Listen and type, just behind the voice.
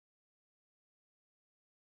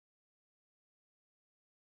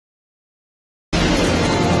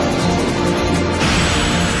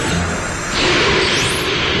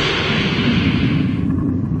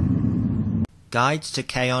Guide to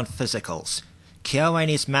K-On! Physicals.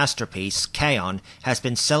 KyoAni's masterpiece, K-On!, has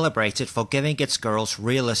been celebrated for giving its girls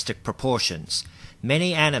realistic proportions.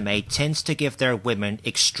 Many anime tends to give their women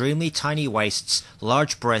extremely tiny waists,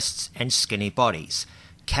 large breasts, and skinny bodies.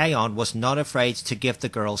 K-On! Was not afraid to give the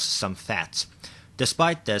girls some fat.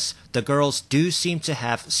 Despite this, the girls do seem to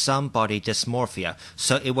have some body dysmorphia,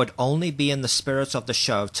 so it would only be in the spirit of the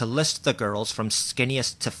show to list the girls from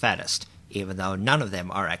skinniest to fattest, even though none of them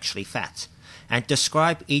are actually fat, and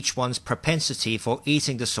describe each one's propensity for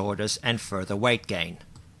eating disorders and further weight gain.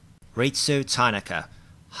 Ritsu Tanaka.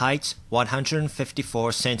 Height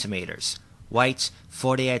 154 centimeters. Weight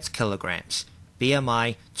 48 kilograms.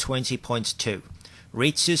 BMI 20.2.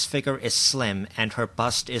 Ritsu's figure is slim and her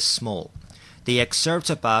bust is small. The excerpt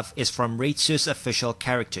above is from Ritsu's official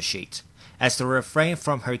character sheet. As the refrain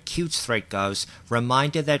from her cute thread goes,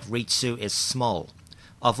 reminder that Ritsu is small.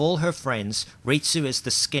 Of all her friends, Ritsu is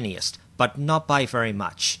the skinniest, but not by very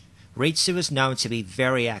much. Ritsu is known to be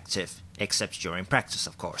very active, except during practice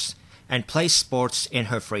of course, and plays sports in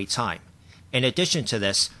her free time. In addition to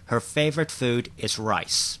this, her favorite food is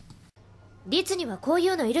rice. リツにはこうい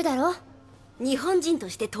うのいるだろ。日本人と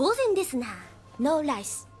して当然ですな。No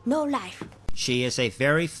rice, no life. She is a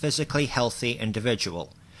very physically healthy individual.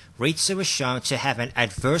 Ritsu is shown to have an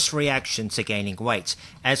adverse reaction to gaining weight,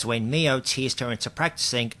 as when Mio teased her into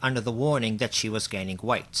practicing under the warning that she was gaining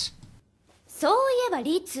weight. そういえば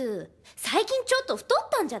リツ、最近ちょっと太っ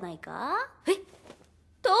たんじゃないか？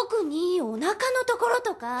特にお腹のところ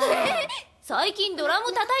とか。最近ドラ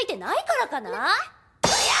ム叩いてないからかな？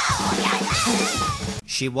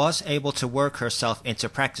 She was able to work herself into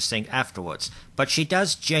practicing afterwards, but she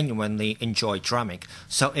does genuinely enjoy drumming,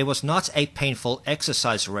 so it was not a painful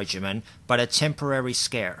exercise regimen, but a temporary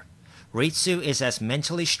scare. Ritsu is as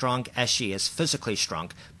mentally strong as she is physically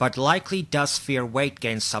strong, but likely does fear weight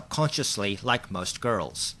gain subconsciously like most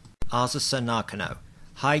girls. Azusa Nakano.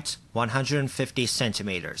 Height 150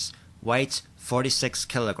 centimeters. Weight 46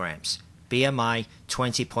 kilograms. BMI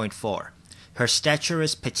 20.4. Her stature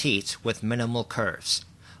is petite with minimal curves.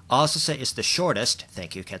 Azusa is the shortest,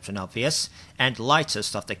 thank you Captain Obvious, and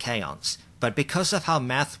lightest of the K-Ons, but because of how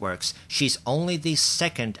math works, she's only the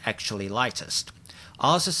second actually lightest.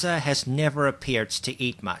 Azusa has never appeared to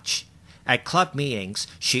eat much. At club meetings,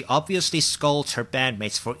 she obviously scolds her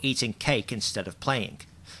bandmates for eating cake instead of playing.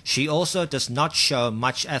 She also does not show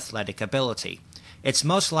much athletic ability. It's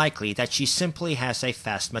most likely that she simply has a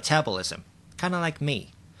fast metabolism, kinda like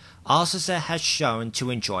me. Azusa has shown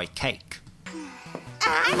to enjoy cake.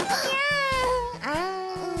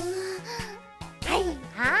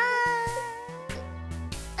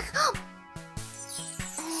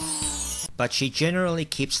 But she generally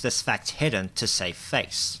keeps this fact hidden to save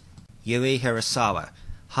face. Yui Hirasawa.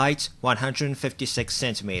 Height 156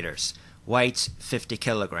 centimeters. Weight 50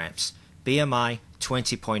 kilograms. BMI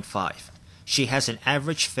 20.5. She has an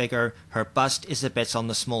average figure, her bust is a bit on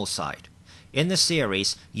the small side. In the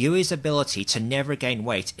series, Yui's ability to never gain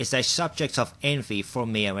weight is a subject of envy for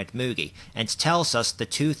Mio and Mugi, and tells us the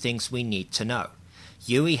two things we need to know.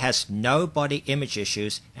 Yui has no body image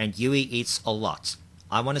issues, and Yui eats a lot.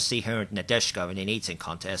 I want to see her and Nadeshiko in an eating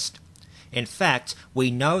contest. In fact,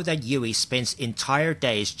 we know that Yui spends entire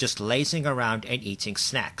days just lazing around and eating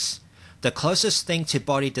snacks. The closest thing to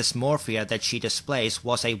body dysmorphia that she displays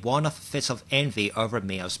was a one-off fit of envy over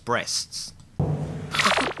Mio's breasts.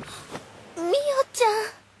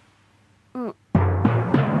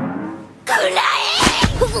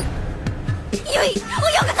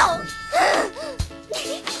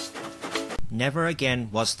 Never again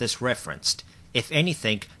was this referenced. If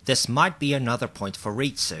anything, this might be another point for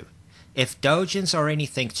Ritsu. If doujins are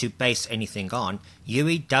anything to base anything on,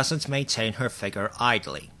 Yui doesn't maintain her figure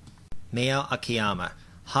idly. Mio Akiyama.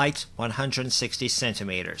 Height 160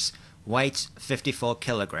 centimeters. Weight 54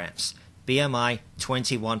 kilograms. BMI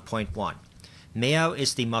 21.1. Mio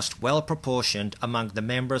is the most well-proportioned among the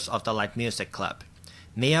members of the Light Music Club.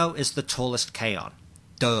 Mio is the tallest K-On!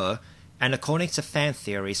 Duh! And according to fan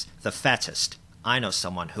theories, the fattest. I know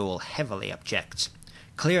someone who will heavily object.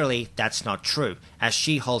 Clearly, that's not true, as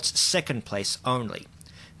she holds second place only.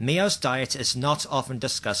 Mio's diet is not often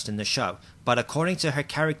discussed in the show, but according to her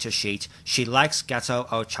character sheet, she likes gâteau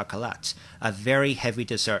au chocolat, a very heavy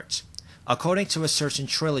dessert. According to a certain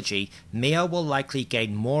trilogy, Mio will likely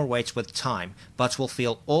gain more weight with time, but will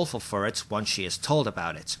feel awful for it once she is told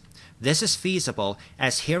about it. This is feasible,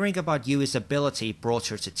 as hearing about Yui's ability brought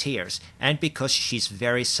her to tears, and because she's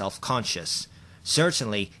very self-conscious.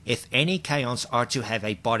 Certainly, if any K-Ons are to have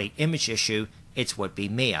a body image issue, it would be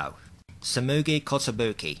Mio. Samugi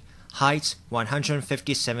Kotobuki. Height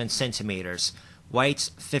 157 centimeters. Weight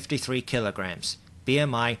 53 kilograms.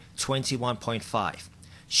 BMI 21.5.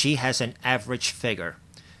 She has an average figure.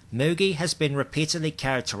 Mugi has been repeatedly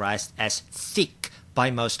characterized as thick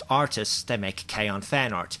by most artists that make K-On!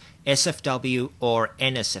 Fan art, SFW or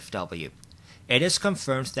NSFW. It is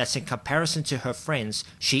confirmed that in comparison to her friends,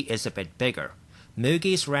 she is a bit bigger.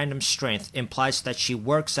 Mugi's random strength implies that she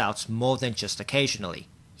works out more than just occasionally.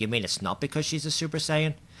 You mean it's not because she's a Super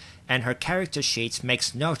Saiyan? And her character sheet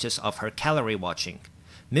makes notice of her calorie watching.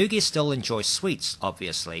 Mugi still enjoys sweets,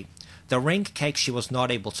 obviously. The ring cake she was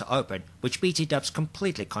not able to open, which BT Dubs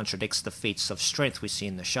completely contradicts the feats of strength we see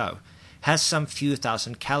in the show, has some few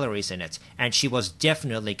thousand calories in it, and she was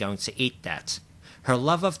definitely going to eat that. Her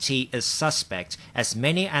love of tea is suspect, as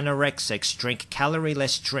many anorexics drink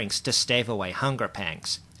calorie-less drinks to stave away hunger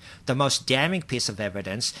pangs. The most damning piece of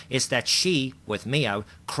evidence is that she, with Mio,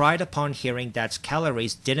 cried upon hearing that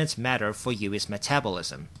calories didn't matter for Yui's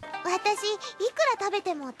metabolism. 私いくら食べ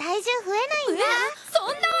ても体重増えないんだ。そん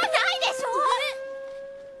なわけないでしょ。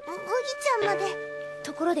麦ちゃんまで。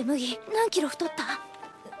ところで麦、何キロ太った？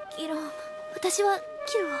キロ、私は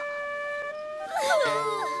キロ。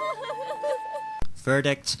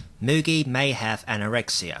Verdict: Mugi may have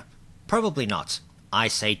anorexia. Probably not. I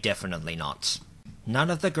say definitely not.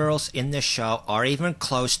 None of the girls in this show are even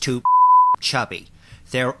close to chubby.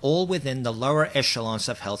 They're all within the lower echelons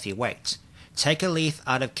of healthy weight. Take a leaf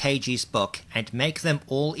out of KG's book and make them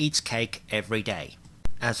all eat cake every day.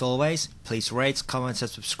 As always, please rate, comment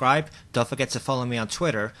and subscribe. Don't forget to follow me on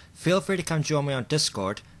Twitter. Feel free to come join me on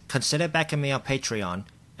Discord. Consider backing me on Patreon.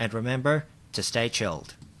 And remember to stay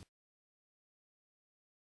chilled.